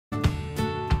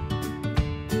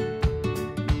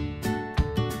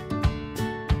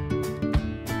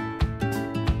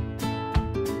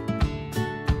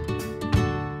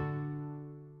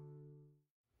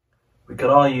could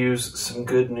all use some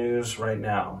good news right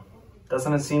now.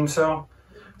 Doesn't it seem so?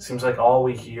 It seems like all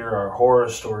we hear are horror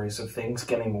stories of things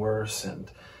getting worse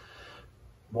and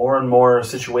more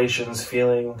situations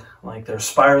feeling like they're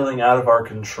spiraling out of our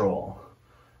control,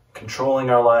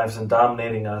 controlling our lives and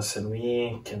dominating us, and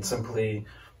we can simply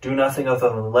do nothing other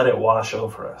than let it wash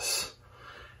over us.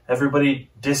 Everybody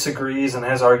disagrees and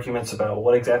has arguments about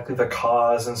what exactly the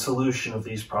cause and solution of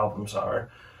these problems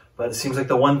are, but it seems like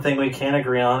the one thing we can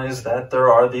agree on is that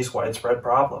there are these widespread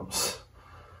problems.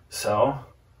 So,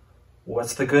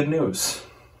 what's the good news?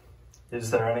 Is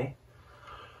there any?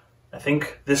 I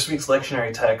think this week's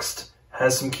lectionary text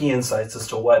has some key insights as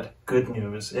to what good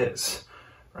news is,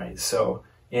 right? So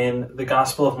in the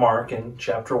Gospel of Mark in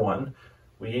chapter 1,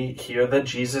 we hear that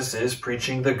Jesus is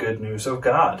preaching the good news of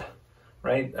God,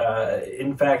 right?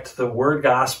 In fact, the word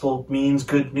gospel means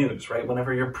good news, right?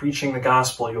 Whenever you're preaching the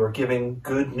gospel, you are giving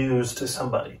good news to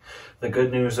somebody. The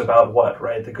good news about what,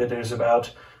 right? The good news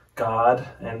about God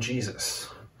and Jesus.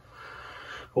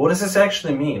 But what does this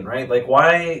actually mean, right? Like,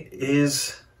 why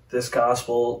is this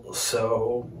gospel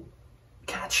so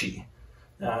catchy?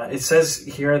 It says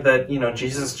here that,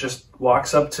 Jesus just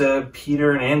walks up to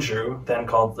Peter and Andrew,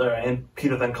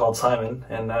 Peter then called Simon,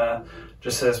 and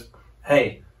just says,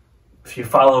 "Hey, if you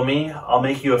follow me, I'll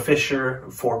make you a fisher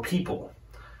for people."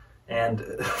 And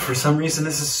for some reason,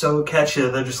 this is so catchy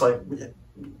that they're just like,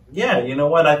 "Yeah, you know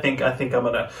what? I think I'm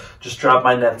gonna just drop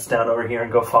my nets down over here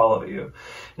and go follow you."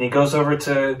 And he goes over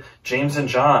to James and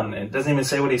John, and doesn't even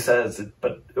say what he says,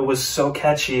 but it was so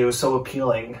catchy, it was so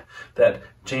appealing that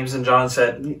James and John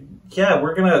said, "Yeah,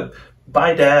 we're gonna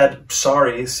bye, Dad.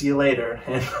 Sorry, see you later,"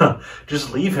 and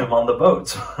just leave him on the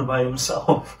boat by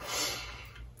himself.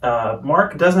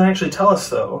 Mark doesn't actually tell us,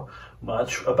 though,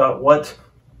 much about what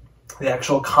the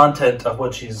actual content of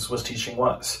what Jesus was teaching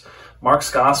was. Mark's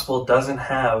gospel doesn't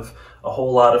have a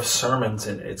whole lot of sermons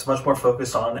in it. It's much more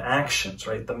focused on actions,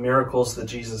 right? The miracles that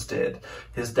Jesus did,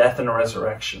 his death and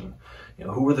resurrection,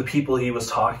 who were the people he was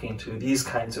talking to, these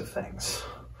kinds of things.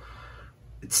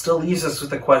 It still leaves us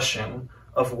with the question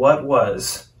of what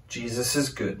was Jesus'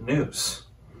 good news?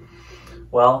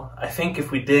 Well, I think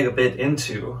if we dig a bit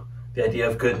into the idea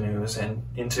of good news and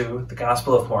into the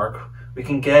Gospel of Mark, we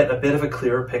can get a bit of a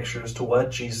clearer picture as to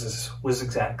what Jesus was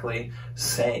exactly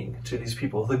saying to these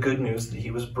people, the good news that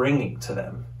he was bringing to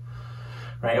them.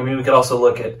 Right? I mean, we could also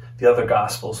look at the other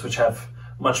Gospels, which have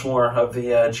much more of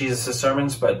the Jesus'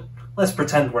 sermons, but let's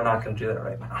pretend we're not going to do that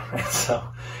right now. Right? So,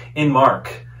 in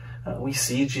Mark, we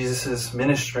see Jesus'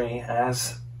 ministry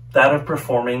as that of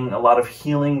performing a lot of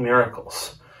healing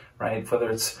miracles, right? Whether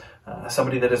it's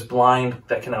somebody that is blind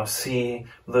that can now see,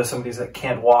 whether it's somebody that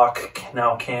can't walk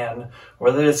now can, or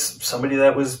whether it's somebody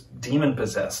that was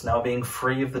demon-possessed now being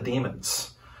free of the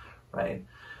demons, right?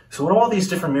 So what do all these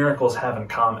different miracles have in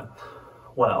common?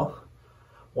 Well,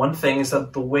 one thing is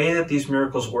that the way that these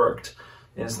miracles worked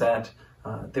is that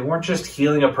they weren't just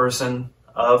healing a person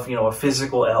of, a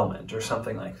physical ailment or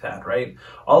something like that, right?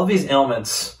 All of these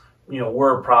ailments,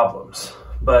 were problems,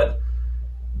 but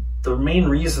the main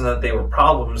reason that they were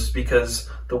problems is because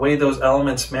the way those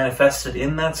elements manifested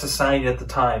in that society at the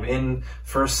time, in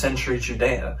first century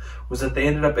Judea, was that they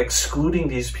ended up excluding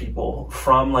these people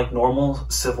from normal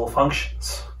civil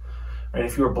functions. Right?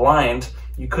 If you were blind,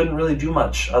 you couldn't really do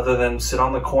much other than sit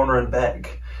on the corner and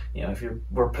beg. If you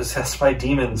were possessed by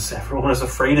demons, everyone was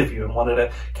afraid of you and wanted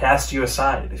to cast you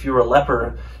aside. If you were a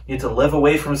leper, you had to live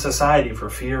away from society for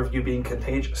fear of you being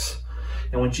contagious.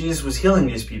 And when Jesus was healing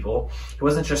these people, he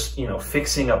wasn't just,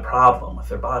 fixing a problem with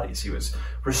their bodies. He was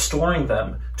restoring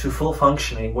them to full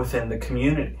functioning within the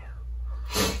community.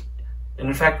 And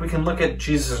in fact, we can look at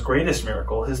Jesus' greatest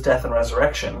miracle, his death and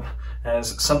resurrection,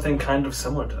 as something kind of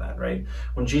similar to that, right?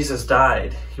 When Jesus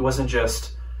died, he wasn't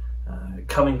just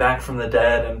coming back from the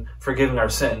dead and forgiving our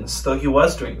sins, though he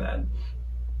was doing that.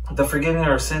 The forgiving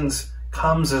our sins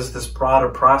comes as this broader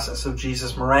process of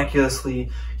Jesus miraculously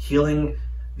healing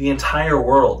the entire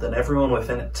world and everyone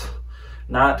within it.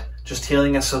 Not just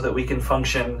healing us so that we can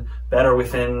function better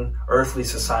within earthly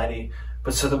society,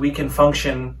 but so that we can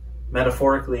function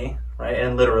metaphorically, right,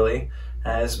 and literally,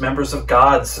 as members of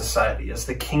God's society, as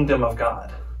the kingdom of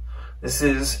God. This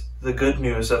is the good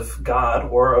news of God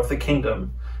or of the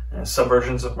kingdom, as some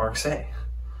versions of Mark say.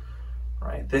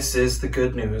 Right? This is the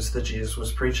good news that Jesus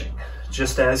was preaching.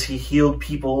 Just as he healed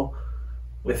people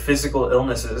with physical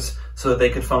illnesses so that they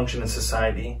could function in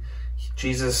society,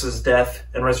 Jesus' death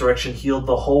and resurrection healed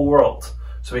the whole world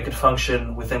so we could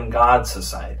function within God's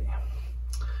society.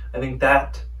 I think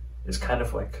that is kind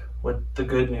of what the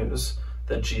good news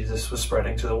that Jesus was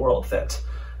spreading to the world, that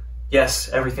Yes,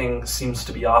 everything seems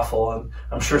to be awful, and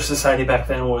I'm sure society back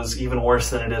then was even worse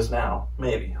than it is now.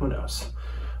 Maybe, who knows?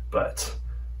 But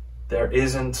there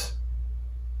isn't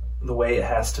the way it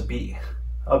has to be.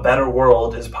 A better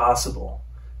world is possible.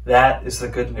 That is the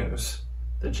good news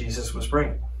that Jesus was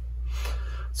bringing.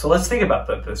 So let's think about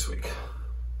that this week.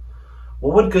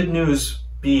 What would good news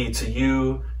be to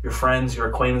you, your friends, your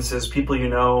acquaintances, people you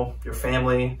know, your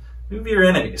family, maybe your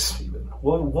enemies even?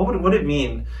 What would it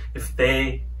mean if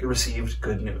they received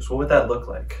good news? What would that look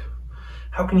like?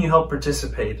 How can you help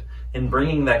participate in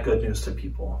bringing that good news to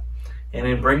people and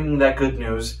in bringing that good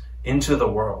news into the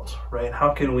world, right?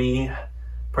 How can we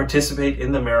participate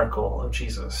in the miracle of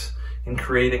Jesus in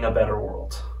creating a better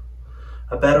world?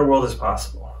 A better world is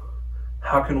possible.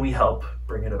 How can we help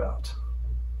bring it about?